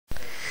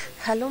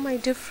Hello my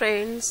dear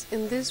friends,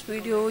 in this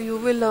video you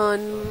will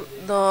learn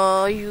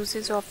the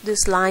uses of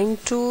this line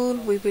tool.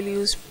 We will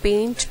use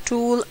paint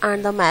tool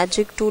and the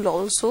magic tool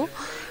also,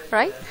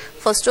 right?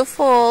 First of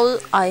all,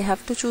 I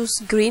have to choose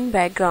green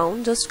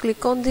background. Just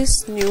click on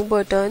this new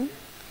button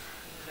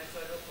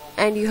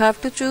and you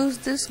have to choose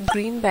this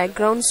green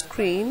background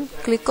screen.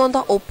 Click on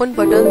the open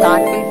button,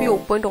 that will be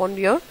opened on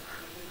your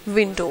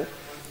window,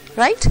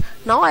 right?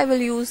 Now I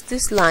will use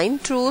this line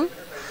tool,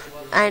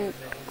 and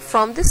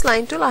from this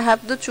line tool I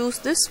have to choose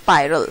this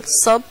spiral.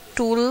 Sub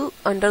tool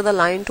under the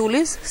line tool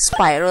is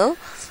spiral,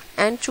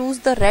 and choose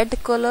the red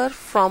color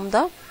from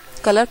the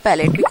color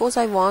palette because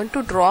I want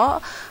to draw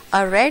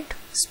a red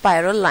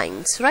spiral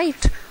lines,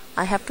 right?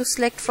 I have to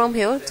select from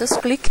here.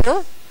 Just click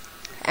here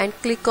and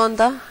click on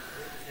the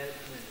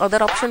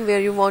other option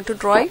where you want to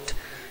draw it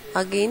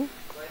again.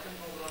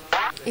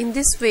 In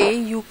this way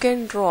you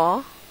can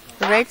draw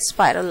red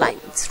spiral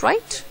lines,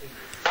 right?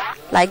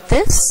 Like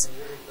this.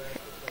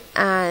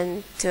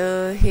 And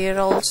here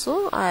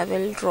also I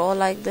will draw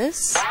like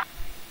this.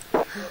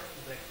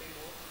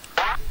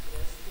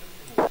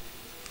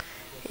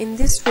 In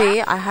this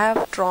way I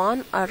have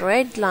drawn a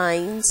red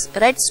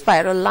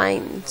spiral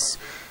lines,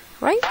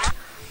 right?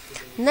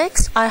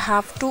 Next I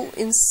have to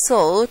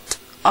insert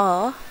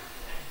a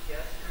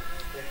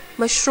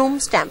mushroom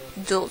stamp.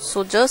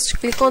 So just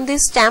click on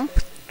this stamp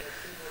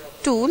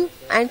tool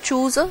and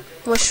choose a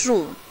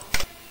mushroom.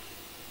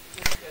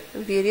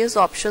 Various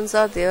options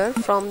are there.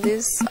 From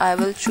this I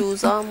will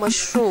choose a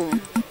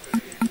mushroom.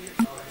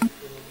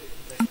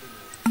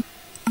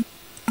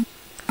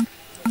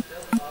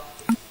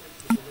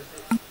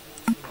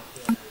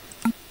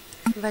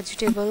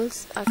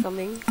 Vegetables are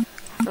coming,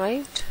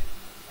 right?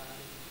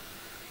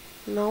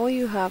 Now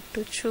you have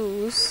to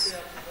choose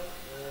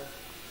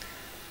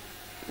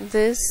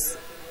this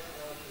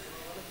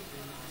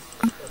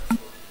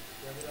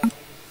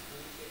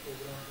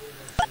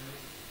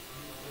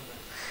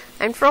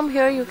and from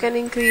here you can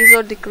increase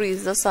or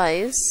decrease the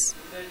size.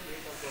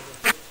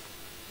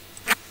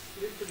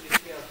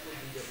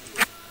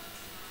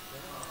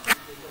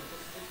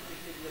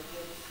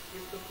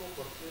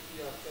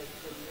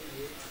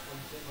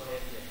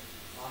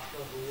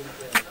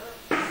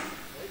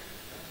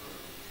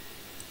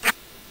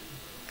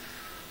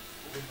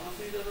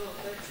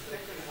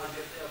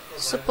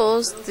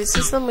 Suppose this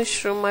is the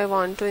mushroom I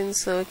want to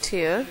insert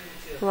here,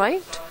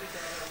 right?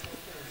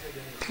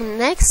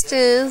 Next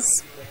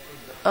is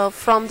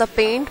from the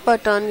paint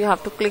button you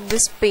have to click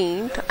this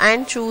paint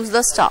and choose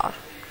the star.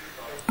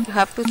 You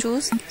have to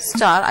choose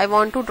star. I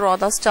want to draw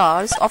the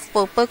stars of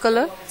purple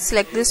color.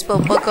 Select this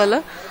purple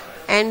color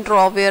and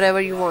draw wherever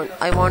you want.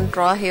 I want to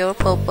draw here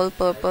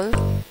purple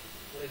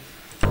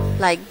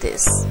like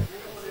this,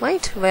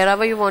 right?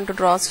 Wherever you want to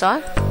draw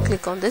star,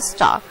 click on this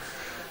star.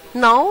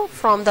 Now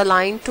from the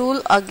line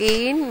tool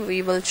again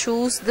we will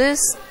choose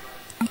this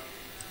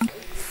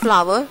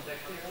flower.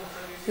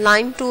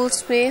 Line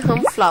tools में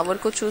हम flower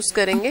को choose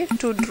करेंगे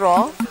to draw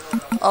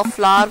a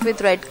flower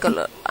with red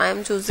colour. I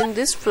am choosing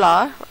this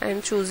flower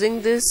and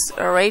choosing this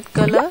red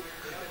colour,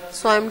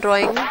 so I am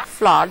drawing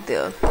flower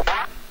there,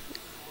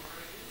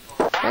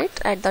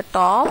 right, at the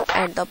top,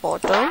 at the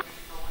bottom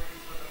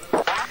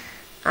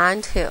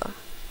and here,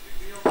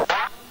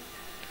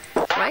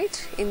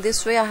 right? In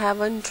this way I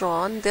haven't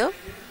drawn the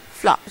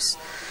flowers.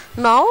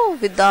 Now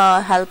with the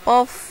help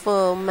of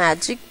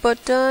magic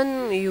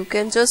button you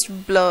can just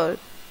blur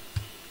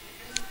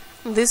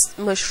this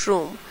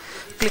mushroom.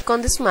 Click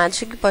on this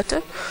magic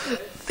button.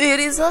 There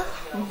is a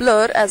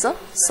blur as a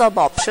sub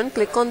option.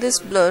 Click on this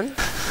blur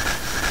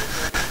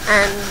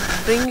and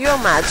bring your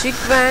magic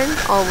wand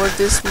over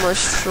this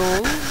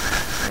mushroom,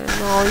 and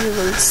now you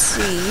will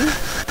see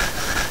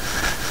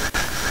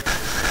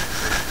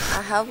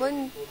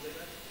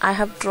I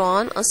have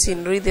drawn a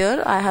scenery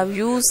there. I have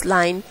used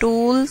line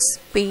tools,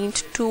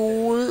 paint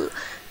tool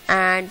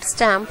and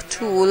stamp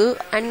tool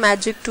and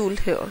magic tool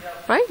here,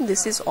 right?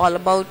 This is all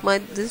about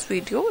this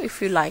video.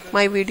 If you like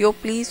my video,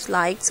 please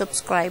like,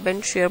 subscribe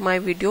and share my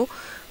video.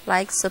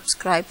 Like,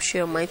 subscribe,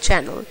 share my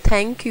channel.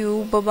 Thank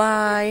you. Bye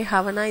bye.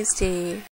 Have a nice day.